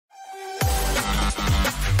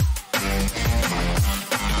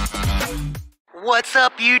What's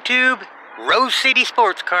up, YouTube? Rose City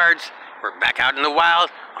Sports Cards. We're back out in the wild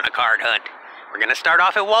on a card hunt. We're going to start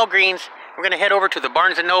off at Walgreens. We're going to head over to the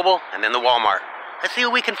Barnes & Noble and then the Walmart. Let's see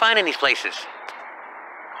what we can find in these places.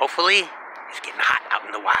 Hopefully, it's getting hot out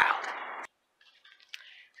in the wild.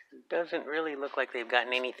 Doesn't really look like they've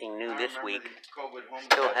gotten anything new this week.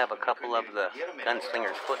 Still have a couple of the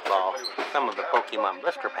Gunslingers football, some of the Pokemon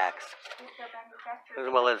blister packs, as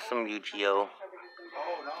well as some Yu-Gi-Oh!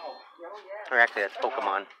 Or actually, that's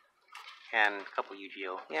Pokemon. And a couple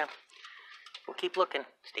Yu-Gi-Oh! Yeah. We'll keep looking.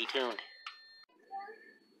 Stay tuned.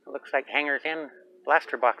 It looks like hangers and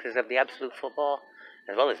blaster boxes of the Absolute Football,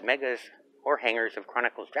 as well as megas or hangers of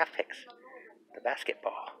Chronicles draft picks. The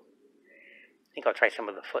basketball. I think I'll try some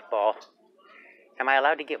of the football. Am I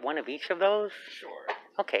allowed to get one of each of those? Sure.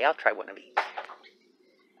 Okay, I'll try one of each.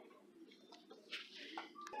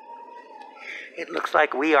 It looks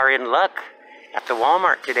like we are in luck at the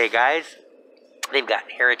Walmart today, guys. They've got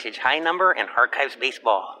Heritage High Number and Archives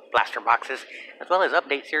Baseball blaster boxes, as well as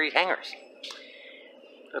Update Series hangers.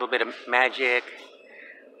 A little bit of Magic.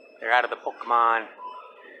 They're out of the Pokemon.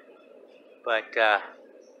 But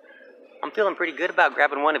I'm feeling pretty good about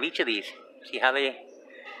grabbing one of each of these. See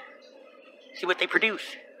what they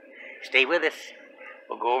produce. Stay with us.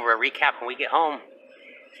 We'll go over a recap when we get home.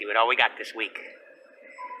 See what all we got this week.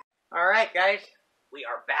 Alright, guys. We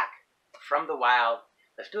are back from the wild.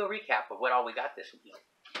 Let's do a recap of what all we got this week.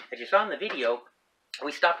 As you saw in the video,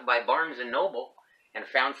 we stopped by Barnes & Noble and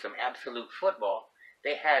found some Absolute Football.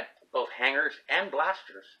 They had both hangers and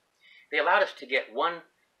blasters. They allowed us to get one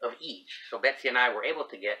of each. So Betsy and I were able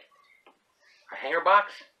to get a hanger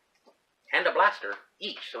box and a blaster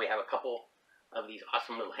each. So we have a couple of these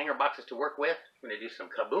awesome little hanger boxes to work with. We're going to do some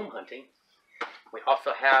kaboom hunting. We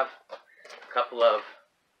also have a couple of,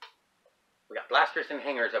 we got blasters and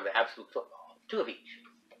hangers of the Absolute Football. 2 of each.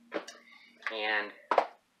 And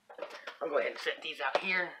I'll go ahead and set these out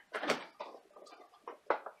here. Show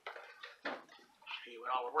you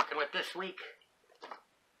what all we're working with this week.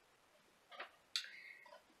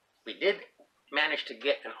 We did manage to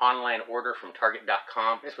get an online order from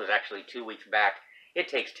Target.com. This was actually 2 weeks back. It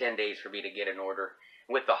takes 10 days for me to get an order.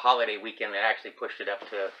 With the holiday weekend, they actually pushed it up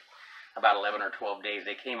to about 11 or 12 days.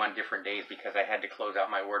 They came on different days because I had to close out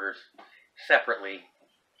my orders separately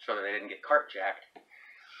so that they didn't get cart jacked.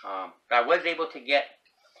 But I was able to get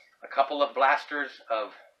a couple of blasters of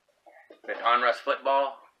the Donruss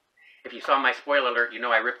football. If you saw my spoiler alert, you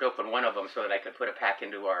know I ripped open one of them so that I could put a pack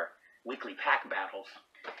into our weekly pack battles.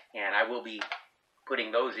 And I will be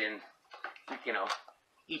putting those in, you know,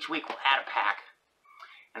 each week we'll add a pack.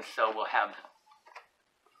 And so we'll have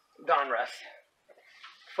Donruss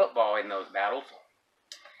football in those battles.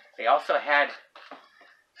 They also had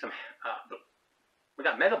some, we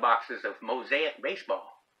got mega boxes of Mosaic Baseball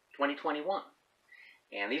 2021.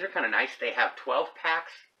 And these are kind of nice. They have 12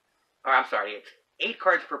 packs, or I'm sorry, it's 8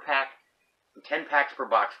 cards per pack, and 10 packs per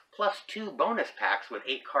box, plus 2 bonus packs with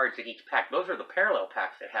 8 cards in each pack. Those are the parallel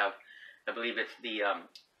packs that have, I believe it's the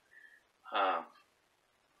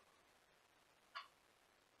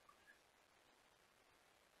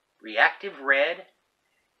Reactive Red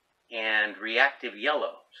and Reactive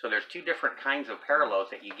Yellow. So there's 2 different kinds of parallels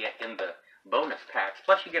that you get in the bonus packs.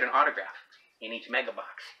 Plus you get an autograph in each mega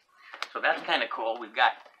box. So that's kind of cool. We've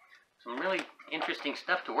got some really interesting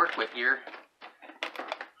stuff to work with here.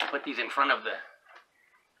 I'll put these in front of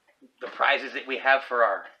the prizes that we have for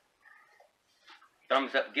our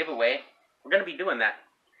thumbs up giveaway. We're going to be doing that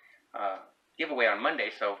giveaway on Monday,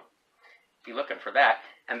 so be looking for that.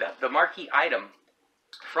 And the marquee item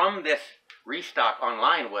from this restock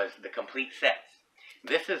online was the complete sets.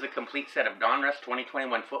 This is a complete set of Donruss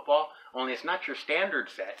 2021 football, only it's not your standard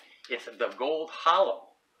set. It's the gold hollow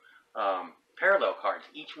parallel cards.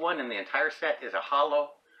 Each one in the entire set is a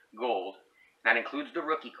hollow gold. That includes the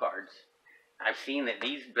rookie cards. I've seen that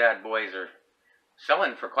these bad boys are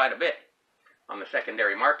selling for quite a bit on the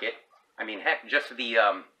secondary market. I mean, heck, just the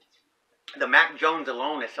Mac Jones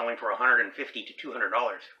alone is selling for $150 to $200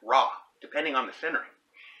 raw, depending on the centering.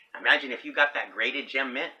 Imagine if you got that graded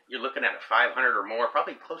gem mint, you're looking at a $500 or more,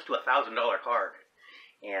 probably close to $1,000 card.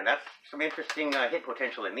 And that's some interesting hit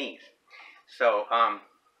potential in these. So,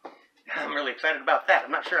 I'm really excited about that.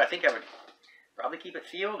 I'm not sure. I think I would probably keep it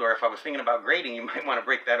sealed, or if I was thinking about grading, you might want to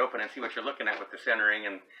break that open and see what you're looking at with the centering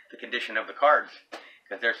and the condition of the cards.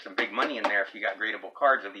 Because there's some big money in there if you got gradable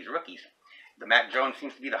cards of these rookies. The Mac Jones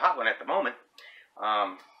seems to be the hot one at the moment.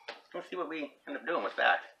 Let's see what we end up doing with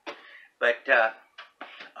that. But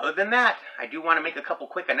other than that, I do want to make a couple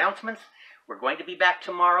quick announcements. We're going to be back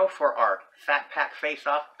tomorrow for our Fat Pack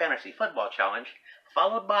Face-Off Fantasy Football Challenge,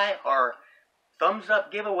 followed by our Thumbs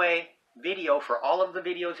Up giveaway video for all of the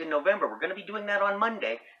videos in November. We're going to be doing that on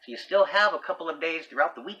Monday, so you still have a couple of days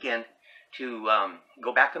throughout the weekend to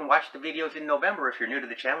go back and watch the videos in November if you're new to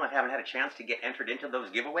the channel and haven't had a chance to get entered into those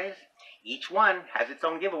giveaways. Each one has its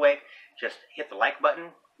own giveaway. Just hit the like button,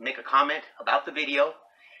 make a comment about the video,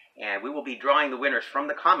 and we will be drawing the winners from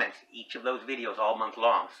the comments each of those videos all month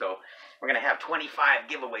long. So we're going to have 25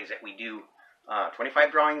 giveaways that we do,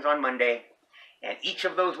 25 drawings on Monday, and each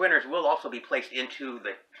of those winners will also be placed into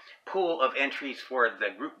the pool of entries for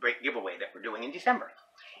the group break giveaway that we're doing in December.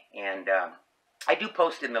 And I do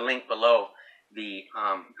post in the link below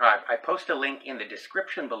I post a link in the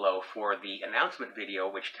description below for the announcement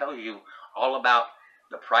video, which tells you all about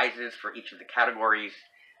the prizes for each of the categories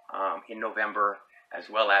in November, as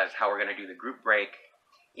well as how we're going to do the group break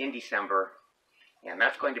in December. And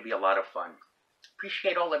that's going to be a lot of fun.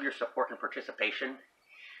 Appreciate all of your support and participation.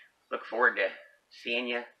 Look forward to seeing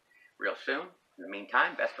you real soon. In the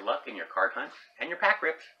meantime, best of luck in your card hunts and your pack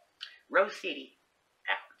rips. Rose City.